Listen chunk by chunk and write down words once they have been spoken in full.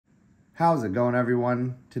How's it going,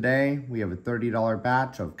 everyone? Today we have a $30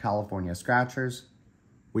 batch of California Scratchers.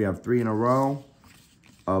 We have 3 in a row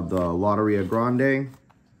of the Loteria Grande.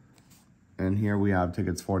 And here we have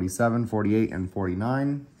tickets 47, 48, and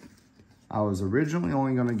 49. I was originally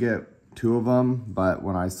only going to get 2 of them, but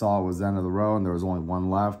when I saw it was the end of the row and there was only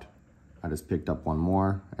 1 left, I just picked up 1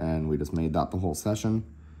 more and we just made that the whole session.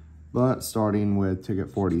 But starting with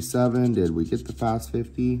ticket 47, did we get the Fast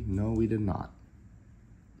 50? No, we did not.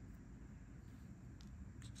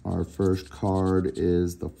 Our first card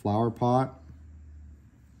is the flower pot.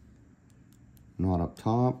 Not up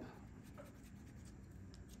top.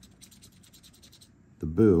 The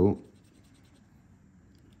boot.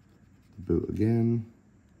 The boot again.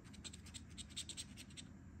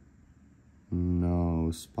 No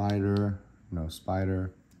spider. No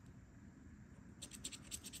spider.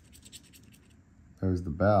 There's the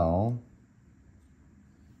bell.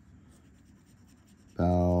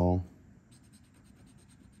 Bell.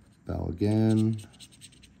 Bell again.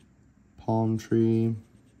 Palm tree.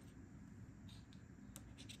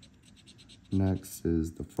 Next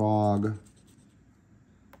is the frog.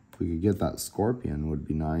 If we could get that scorpion, would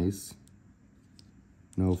be nice.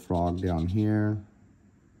 No frog down here.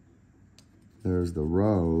 There's the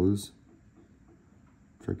rose.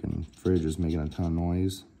 Freaking fridge is making a ton of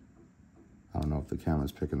noise. I don't know if the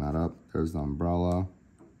camera's picking that up. There's the umbrella.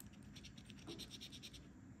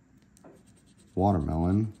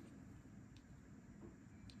 Watermelon.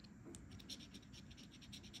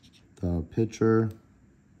 The pitcher.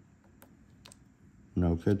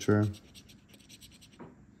 No pitcher.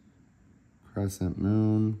 Crescent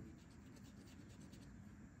moon.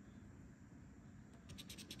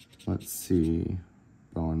 Let's see.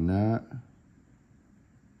 Bow and net.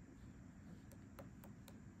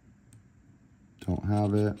 Don't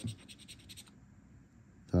have it.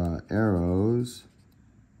 The arrows.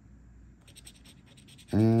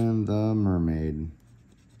 And the mermaid.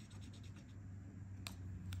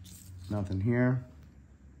 Nothing here.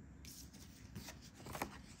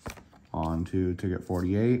 On to ticket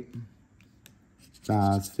 48.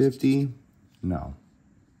 Fast 50. No.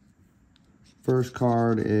 First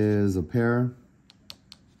card is a pair.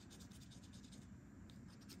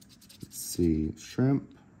 Let's see. Shrimp.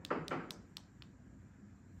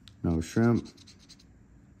 No shrimp.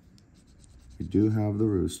 We do have the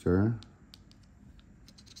rooster.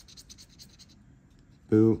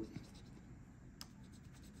 Boot.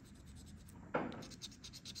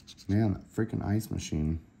 Man, that freaking ice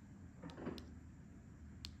machine.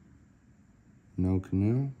 No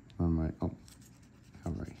canoe. Or am I? Oh, I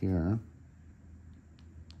have right here.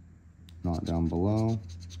 Not down below.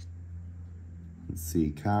 Let's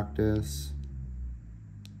see. Cactus.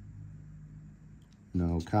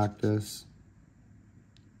 No cactus.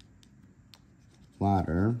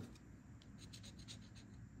 Ladder.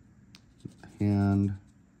 Hand.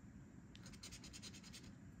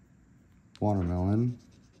 Watermelon.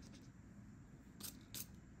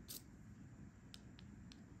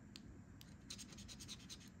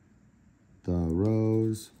 The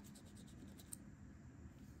rose.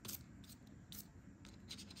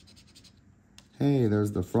 Hey,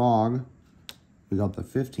 there's the frog. We got the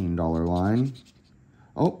 $15 line.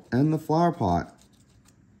 Oh, and the flower pot.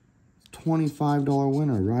 $25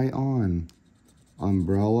 winner, right on.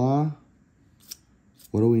 Umbrella.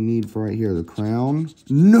 What do we need for right here? The crown?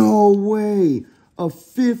 No way! A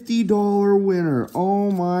 $50 winner.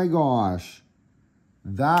 Oh my gosh.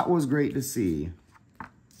 That was great to see.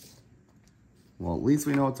 Well, at least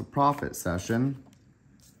we know it's a profit session.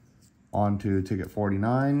 On to ticket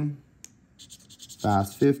 49.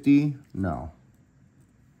 Fast 50. No.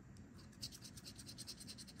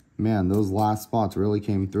 Man, those last spots really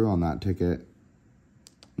came through on that ticket.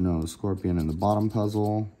 No scorpion in the bottom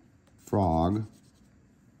puzzle. Frog.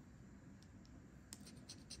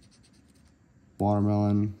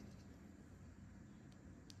 Watermelon.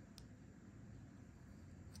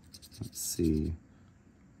 Let's see.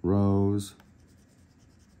 Rose.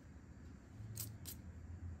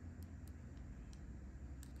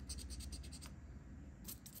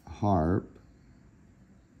 Harp.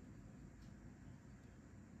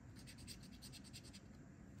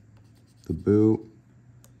 The boot.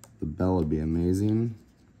 The bell would be amazing.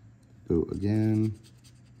 Boot again.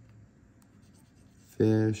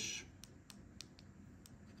 Fish.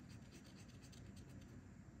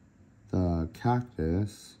 The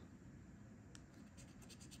cactus.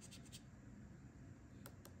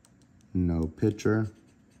 No pitcher.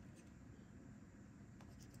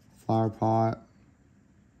 Flower pot.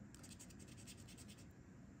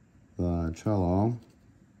 The cello.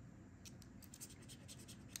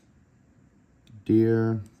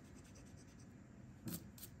 Deer.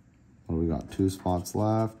 got 2 spots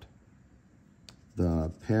left.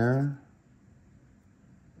 The pair.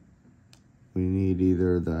 We need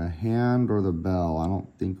either the hand or the bell. I don't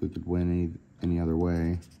think we could win any other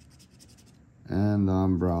way. And the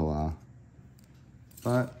umbrella.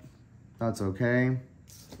 But that's okay.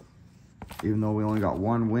 Even though we only got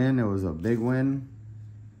 1 win, it was a big win.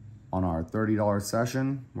 On our $30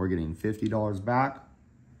 session, we're getting $50 back.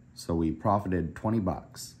 So we profited 20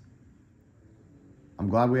 bucks. I'm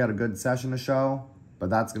glad we had a good session to show, but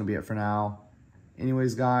that's gonna be it for now.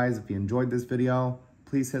 Anyways, guys, if you enjoyed this video,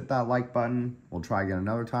 please hit that like button. We'll try again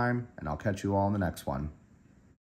another time, and I'll catch you all in the next one.